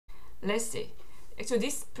Let's see.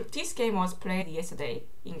 Actually, this game was played yesterday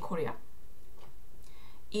in Korea.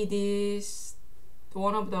 It is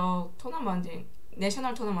one of the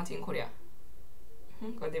national tournament in Korea.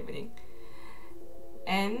 Good evening.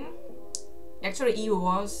 And actually, it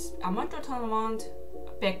was amateur tournament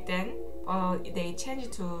back then, but they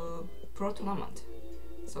changed to pro tournament.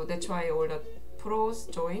 So that's why all the pros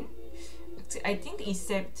join. I think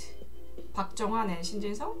except Park Jong-han and Shin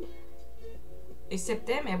Jin-seok, except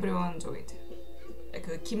them, everyone joined.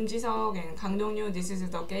 Like Kim Ji-seok and Kang Dong-yu, this is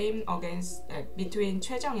the game against between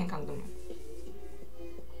Choi Jeong and Kang Dong-yu.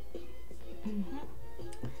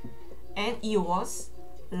 And it was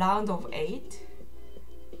round of 8,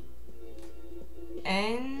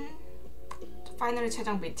 and finally Choi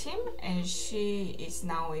Jeong beat him, and she is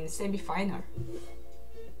now in semi-final.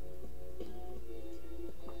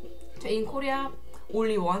 So in Korea,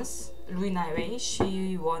 only once, Louis Nai-wei,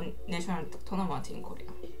 she won national tournament in Korea.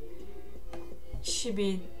 She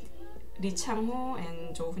beat Lee Chang-ho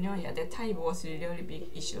and Jo Hun-yeon. Yeah, that time was a really big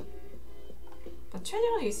issue. But Choi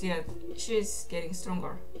Jeong is, yeah, she's getting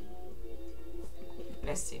stronger.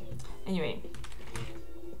 Let's see. Anyway,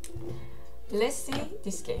 let's see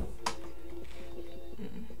this game.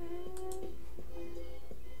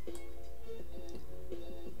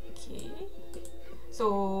 Okay.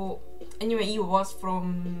 So anyway, it was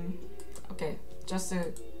from, okay, just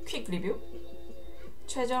a quick review.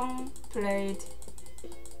 Choi Jeong played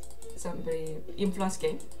some very influence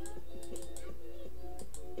game.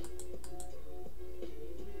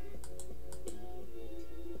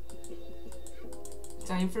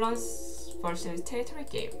 The influence versus territory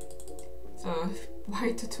game. So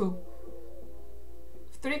white took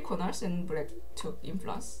 3 corners and black took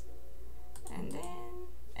influence. And then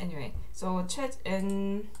anyway, so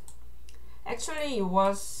and actually it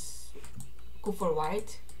was good for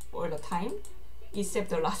white all the time, except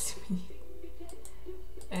the last minute.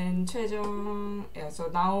 And Choi Jeong, yeah, so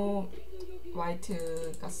now white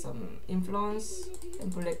got some influence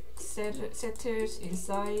and black settles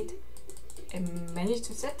inside and managed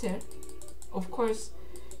to settle. Of course,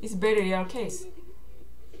 it's very rare case.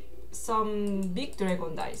 Some big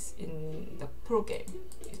dragon dies in the pro game.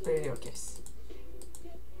 It's very rare case.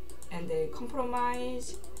 And they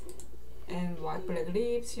compromise, and white black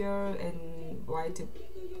leaves here, and white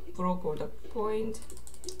broke all the point,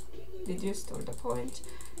 reduced all the point,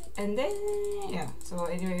 and then yeah. So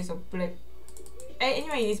anyway, so black.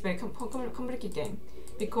 Anyway, it's very complicated game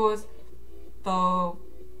because the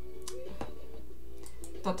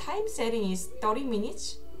time setting is 30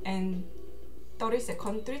 minutes and 30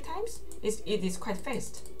 seconds 3 times. It is quite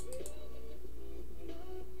fast.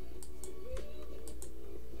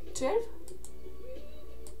 12,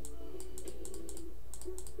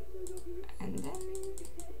 and then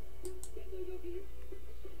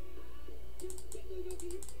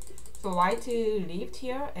so white lived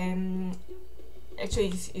here, and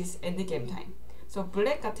actually it's endgame time. So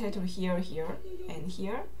black got to here, and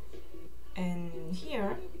here, and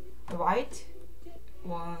here. White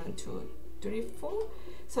 1, 2, 3, 4.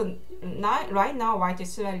 So now, right now, white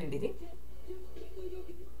is slightly leading.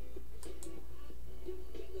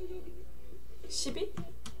 12?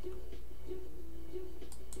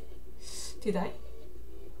 Did I?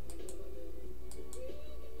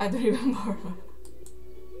 I don't remember.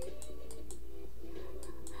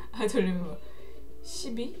 I don't remember.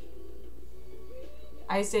 12?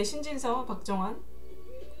 I say Shin Jin-seok, Park Jong-han,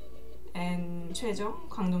 and Choi Jeong,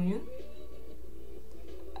 Kang Dong-yun.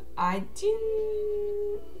 I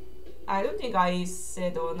don't think I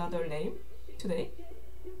said another name today.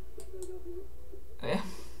 Yeah.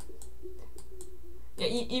 Yeah,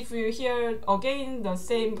 if you hear again the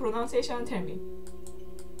same pronunciation, tell me.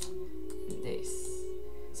 This.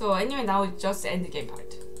 So anyway, now it's just the endgame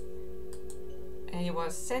part. And it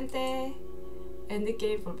was Sente,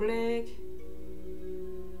 endgame for black.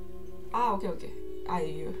 Ah, okay.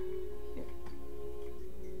 You. Here.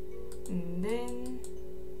 And then.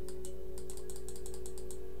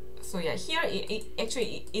 So yeah, here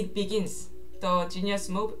it begins. The genius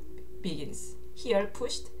move begins. Here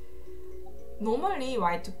pushed. Normally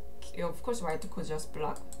white, of course white could just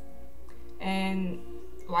block, and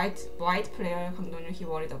white player Kang Dong-yu, he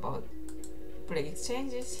worried about black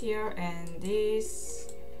exchanges here, and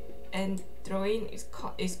this, and throwing is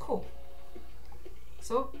cool.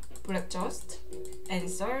 So black just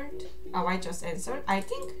answered, white just answered. I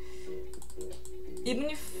think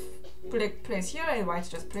even if black plays here and white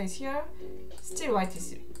just plays here, still white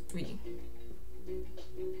is winning.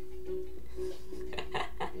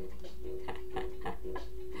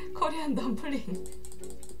 Korean dumpling.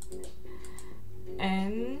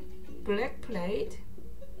 And black played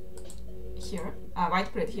here,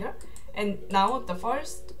 white played here, and now the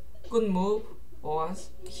first good move was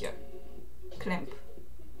here, clamp.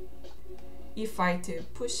 If white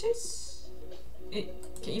pushes,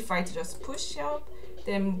 if white just push up,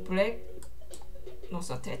 then black knows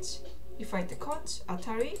attach. If white cut,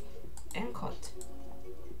 Atari, and cut.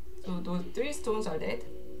 So those three stones are dead.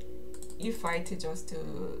 If white just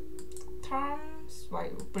turns,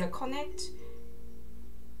 white black connect.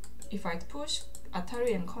 If white push,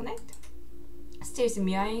 Atari and connect. Still it's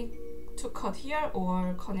Miai to cut here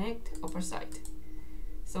or connect upper side.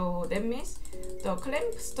 So that means the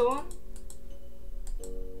clamp stone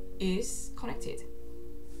is connected.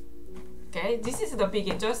 Okay, this is the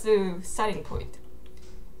beginning, just the starting point.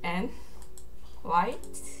 And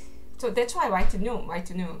white, so that's why white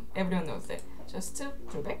knew, everyone knows that. Just to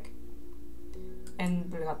pull back. And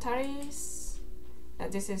black Ataris,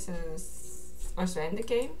 this is also end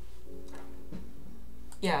game.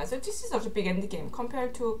 Yeah, so this is also big end game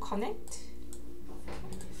compared to connect.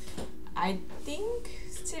 I think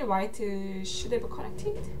still white should have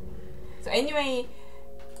connected. So anyway,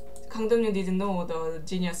 Kang Dong-yoon didn't know the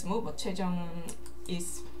genius move, but Choi Jeong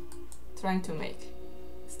is trying to make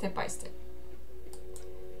step by step.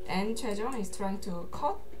 And Choi Jeong is trying to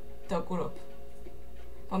cut the group.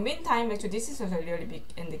 But meantime, actually this is also a really big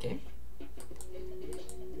end game.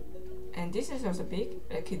 And this is also big.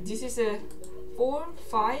 Like this is a 4,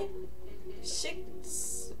 5,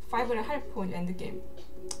 6, 5.5 point end game.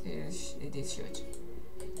 It is huge.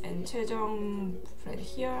 And Choi Jeong played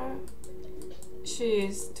here. She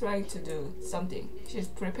is trying to do something. She's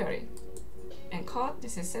preparing. And cut.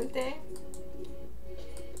 This is Sente.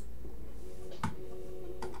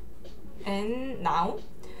 And now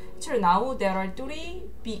there are 3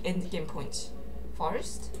 big endgame points.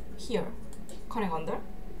 First, here, connect under.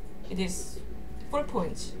 It is 4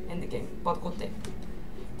 points endgame, but gote.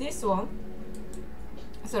 This one.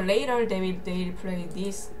 So later they will play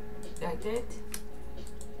this like that,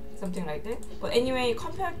 something like that. But anyway,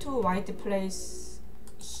 compared to white plays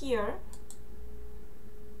here,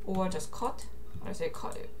 or just cut, or say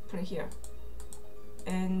cut, play here.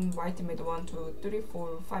 And white made 1, 2, 3,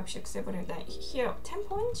 4, 5, 6, 7, 8, 9. Here 10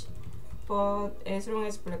 points. But as long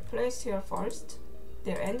as black plays here first,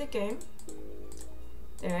 their end game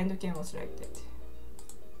was like that.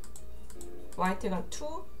 White got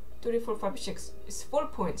 2, 3, 4, 5, 6. It's 4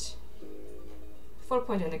 points. 4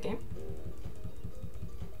 points in the game.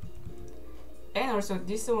 And also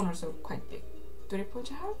this one also quite big. 3 points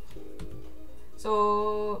and a half.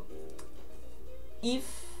 So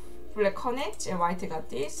if black connect and white got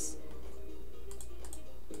this,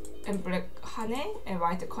 and black hane and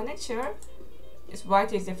white connect here,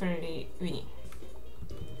 white is definitely winning.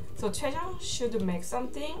 So Choi Jeong should make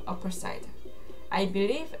something upper side. I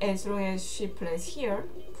believe as long as she plays here,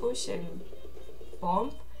 push and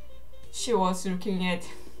bump, she was looking at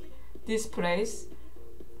this place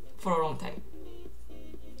for a long time.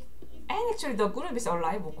 And actually the group is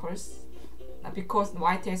alive, of course, because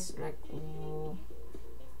white has like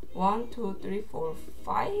 1, 2, 3, 4,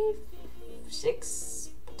 5, 6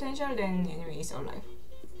 potential, then anyway is alive.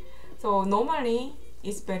 So normally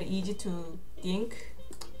it's very easy to think,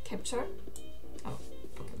 capture. Oh,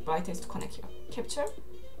 okay, white has to connect here. Capture,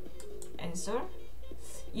 answer.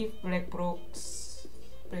 If black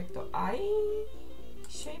break the eye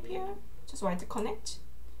shape here, just white connect.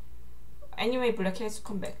 Anyway, black has to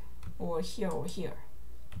come back, or here or here.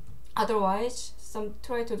 Otherwise,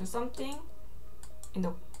 try to do something in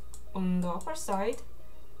the on the upper side.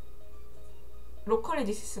 Locally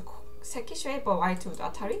this is a seki shape, but white with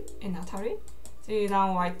Atari and Atari. So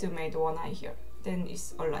now white made 1 eye here, then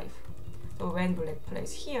it's alive. So when black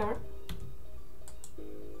plays here,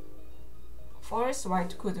 first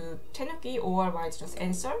white could do tenuki or white just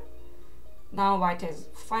answer. Now white has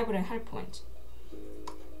 5.5 points.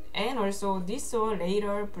 And also this one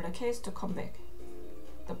later black has to come back.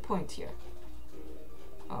 The point here.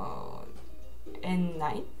 And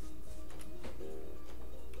 9.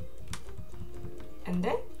 And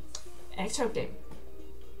then actual game.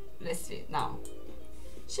 Let's see now.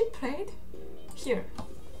 She played here.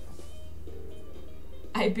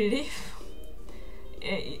 I believe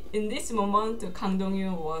in this moment Kang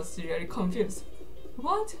Dong-yoon was really confused.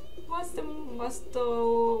 What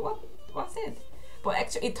it? But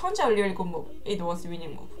actually it turns out a really good move. It was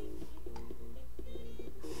winning move.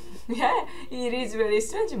 Yeah, it is very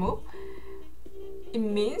strange move. It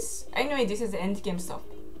means anyway this is the end game stuff.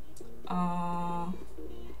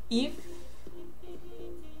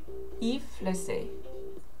 If let's say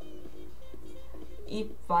if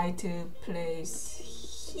white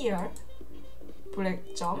plays here, black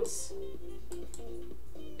jumps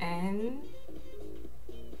and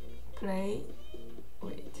play,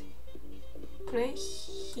 wait, play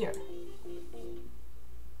here.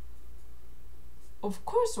 Of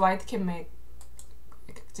course white can make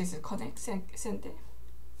this is connect center,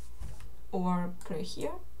 or play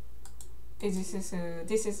here. This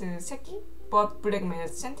is seki, but black made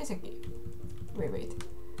center seki. Wait.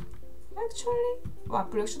 Actually, what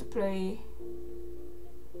black should play?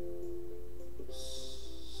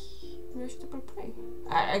 Where should black play?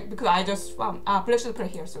 Because I just found black should play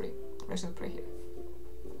here. Sorry, black should play here.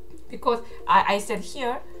 Because I said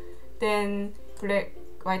here, then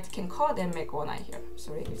white can cut and make one eye here.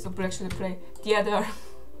 Sorry, so black should play the other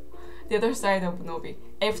the other side of Nobi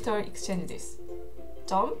after exchange this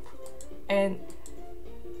jump and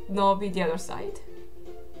Nobi the other side.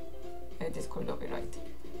 This called Nobi, right?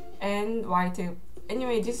 And white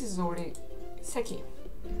anyway this is only seki.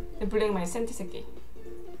 The black might senti seki.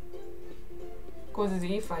 Because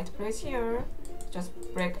if white plays here, just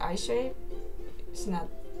break eye shape, it's not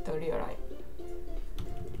the real eye.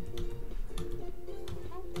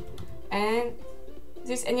 And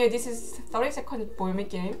this anyway this is 30-second Bohemian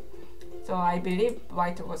game. So I believe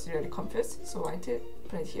white was really confused, so white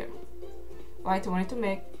played here. White wanted to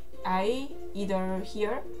make eye either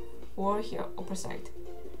here or here, upper side.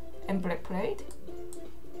 And black played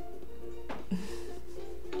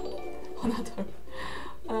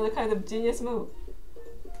another kind of genius move.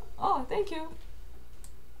 Oh, thank you.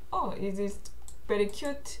 Oh, it is very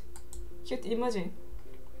cute emoji.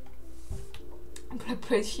 Black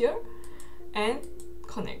played here and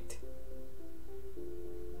connect.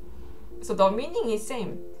 So the meaning is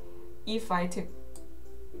same. If I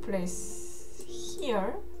place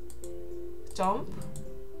here, jump,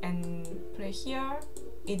 and play here,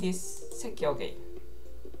 it is seki again.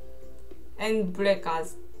 And black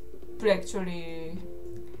actually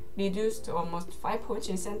reduced almost 5 points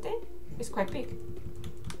in center. It's quite big.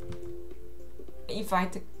 If I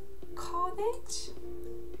connect,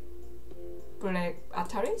 black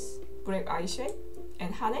Ataris, black eye shape,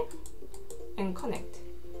 and Hane, and connect.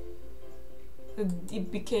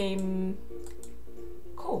 It became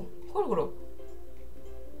whole group.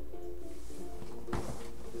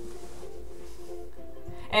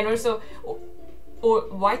 And also,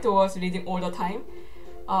 white was reading all the time.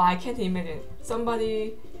 I can't imagine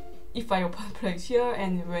somebody, if I open page here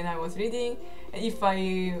and when I was reading, if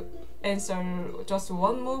I answer just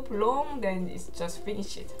one move long, then it's just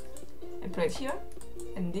finish it. And played here,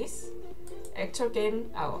 and this actual game.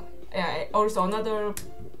 Also another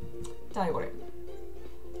diagram.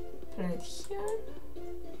 Played here.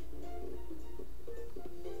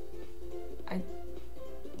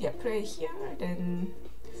 Play here, then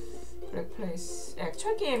black plays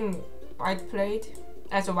actual game. White played,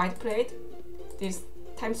 so white played this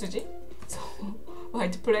time Suji. So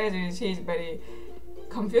white played, she's very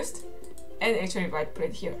confused, and actually white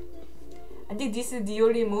played here. I think this is the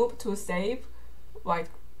only move to save white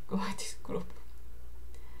group.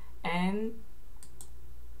 And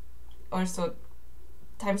also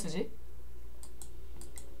time Suji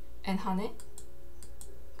and Hane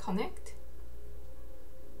connect,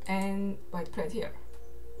 and white played here.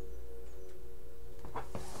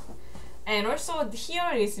 And also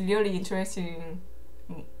here is really interesting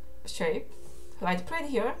shape. White played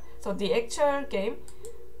here, so the actual game,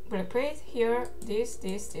 black played here, this.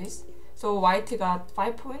 So white got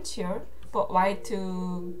 5 points here, but white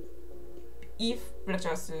if black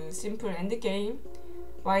just simple end game,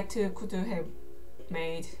 white could have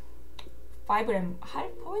made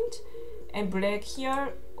 5.5 points, and black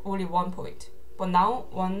here only 1 point. But now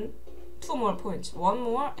 2 more points, 1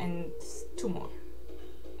 more and 2 more,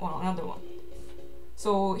 or another one.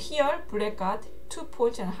 So here black got 2.5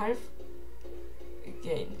 points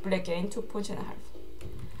gain. Black gained 2.5 points.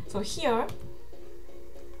 So here,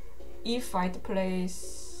 if white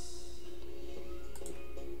plays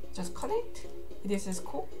just connect, this is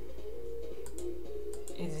cool.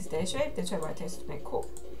 It is that shape, that's why white has to make cool.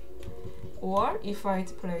 Or if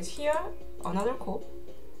white plays here, another cool,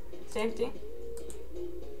 same thing.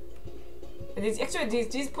 Actually,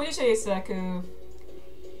 this position is like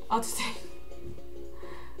how to say?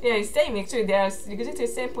 Yeah, it's same. Actually, they are exactly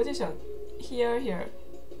same position. Here.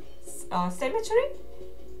 Symmetry.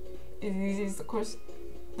 This is of course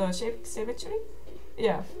the shape symmetry.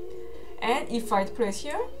 Yeah. And if white plays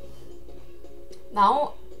here,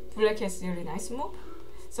 now black has really nice move.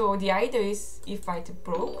 So the idea is if white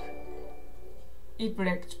broke, if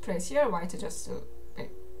black plays here, white just make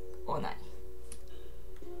one eye.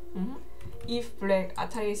 If black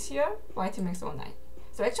attacks here, white makes one eye.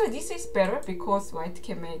 So actually this is better because white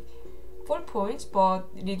can make 4 points but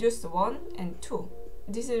reduce 1 and 2.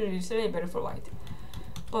 This is really better for white.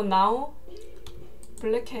 But now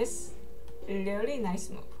black has really nice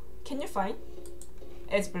move. Can you find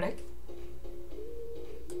as black?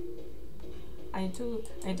 I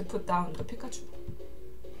need to put down the Pikachu.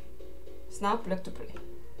 It's now black to play.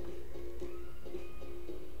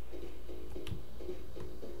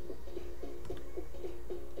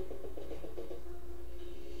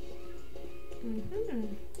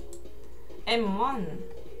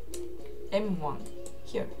 M1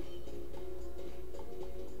 here.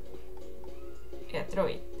 Yeah, throw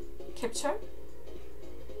it. Capture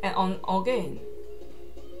and on again.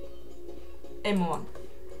 M1.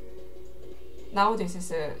 Now this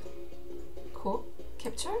is a cool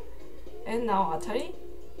capture, and now Atari.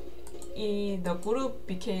 The group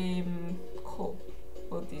became cool.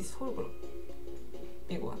 Or this whole group,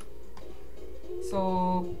 big one.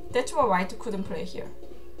 So that's why white couldn't play here.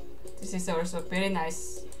 This is also very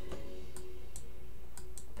nice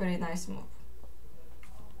move.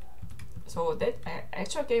 So that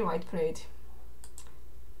actual game white played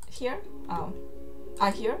here.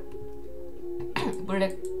 Here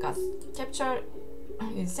black got capture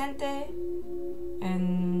in center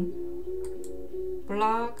and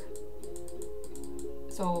black.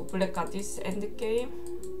 So black got this end game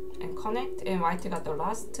and connect, and white got the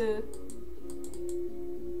last.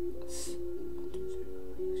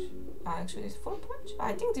 Actually, it's 4 points.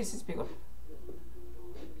 I think this is bigger.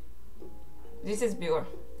 This is bigger.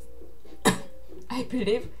 I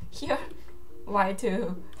believe here, white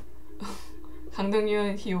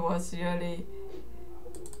Kang-dong-yoon, he was really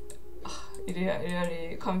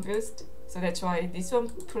confused. So that's why this one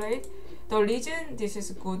played. The reason this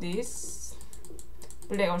is good is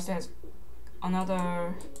black also has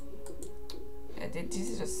another. Yeah, this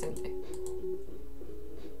is just center.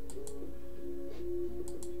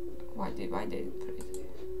 Why did play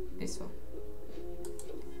this one?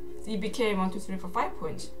 It became 1, 2, 3, 4, 5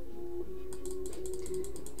 points.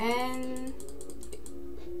 And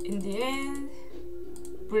in the end,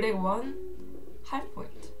 black won half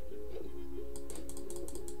point.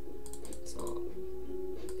 So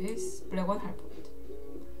this black won half point.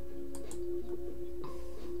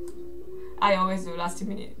 I always do last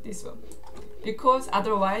minute this one because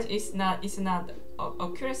otherwise it's not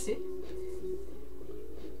accuracy.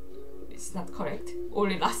 It's not correct.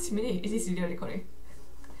 Only last minute it is really correct.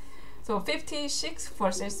 So 56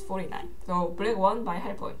 versus 49. So black won by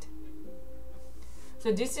half point.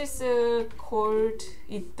 So this is called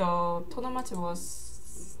it. The tournament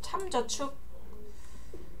was 참저축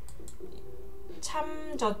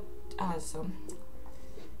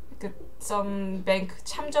some bank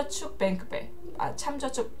참저축 bank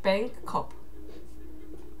참저축 bank cup.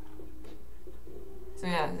 So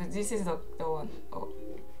yeah, this is the one. Oh,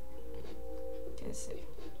 can see.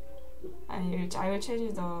 I will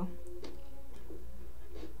change the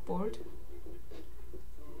board.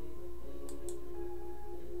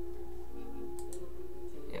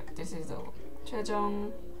 Yeah, this is the one.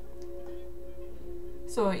 Jeong.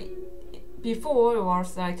 So before it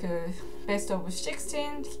was like a best of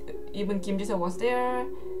 16. Even Kim Ji-seo was there,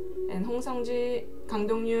 and Hong Seong-ji, Kang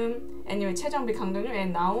Dong-yoon, anyway Jeong beat Kang Dong-yoon,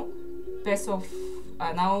 and now best of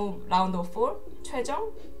now round of 4,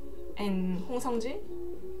 Jeong and Hong Seong-ji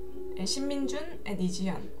and Shin Min-jun and Lee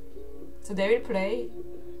Ji-hyun. So they will play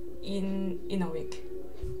in a week.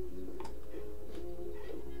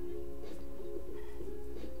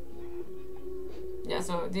 Yeah,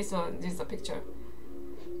 so this is the picture.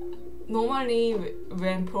 Normally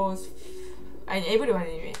when pros and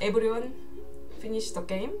everyone finish the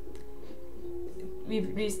game,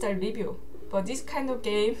 we start review. But this kind of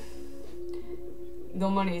game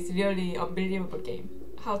normally is really unbelievable game.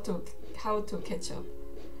 How to catch up.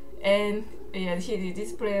 And yeah,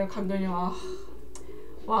 this player Kang Dong-yoon,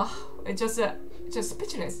 wow, it's just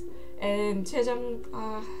speechless. And Jeong,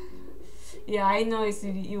 yeah, I know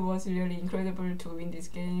it was really incredible to win this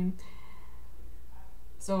game.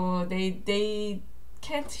 So they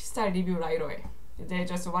can't start review right away. They're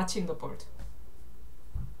just watching the board.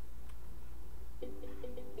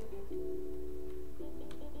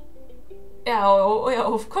 Yeah, yeah,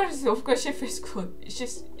 of course she feels good. She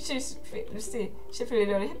feels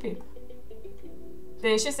really happy.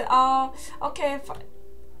 Then she said, okay,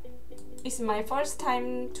 it's my first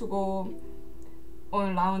time to go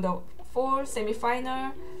on round of 4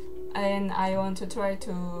 semi-final, and I want to try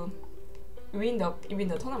to win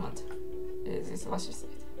the tournament. This is what she said.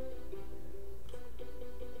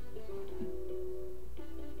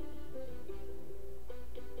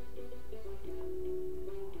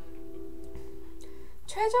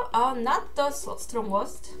 Treasure are not the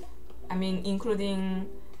strongest. I mean, including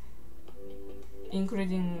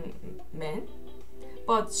men,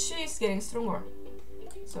 but she is getting stronger.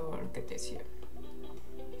 So look at this here.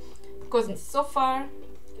 Because so far,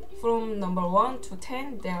 from number 1 to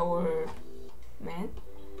 10, they are all men,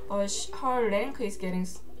 but her rank is getting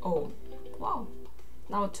oh wow,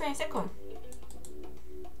 now 22nd.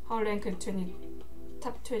 Her rank is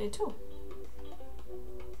top 22.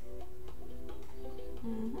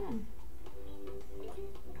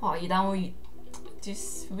 Now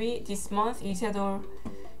this month Isidore,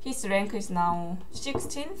 his rank is now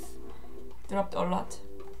 16th, dropped a lot.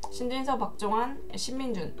 신진서, 박종환, and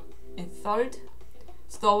신민준 is 3rd.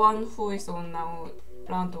 So the one who is on now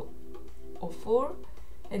round of 4,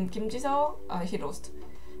 and Kim Jiseo, he lost.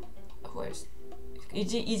 Who else?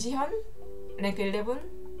 이지현, rank 11,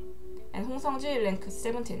 and Hong Seong-ji, rank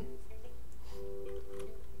 17.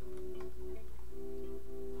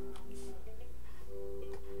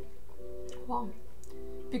 Wow.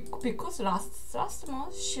 Because last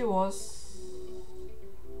month she was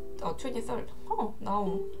 23rd. Oh,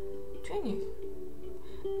 now 20.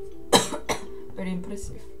 Very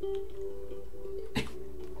impressive.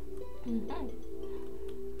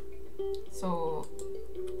 So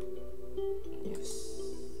yes.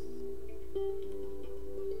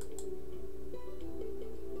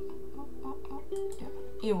 Yeah.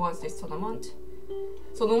 It was this tournament.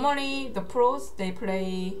 So normally the pros, they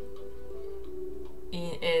play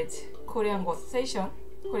at Korean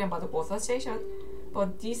Basketball Association,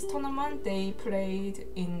 but this tournament they played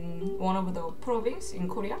in one of the province in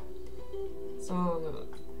Korea. So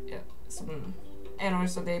yeah, and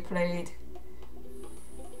also they played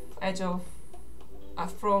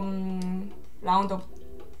from round of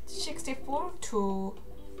 64 to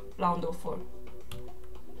round of 4.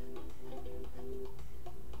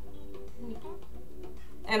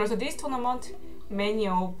 And also this tournament, many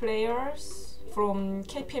of players from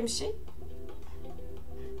KPMC,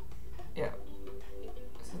 yeah,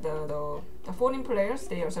 so the foreign players,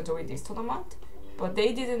 they also joined this tournament, but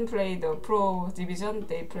they didn't play the pro division,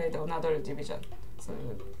 they played another division. So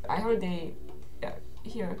I heard they, yeah,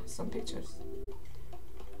 here some pictures.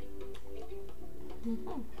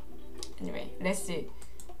 Anyway, let's see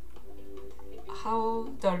how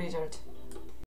the result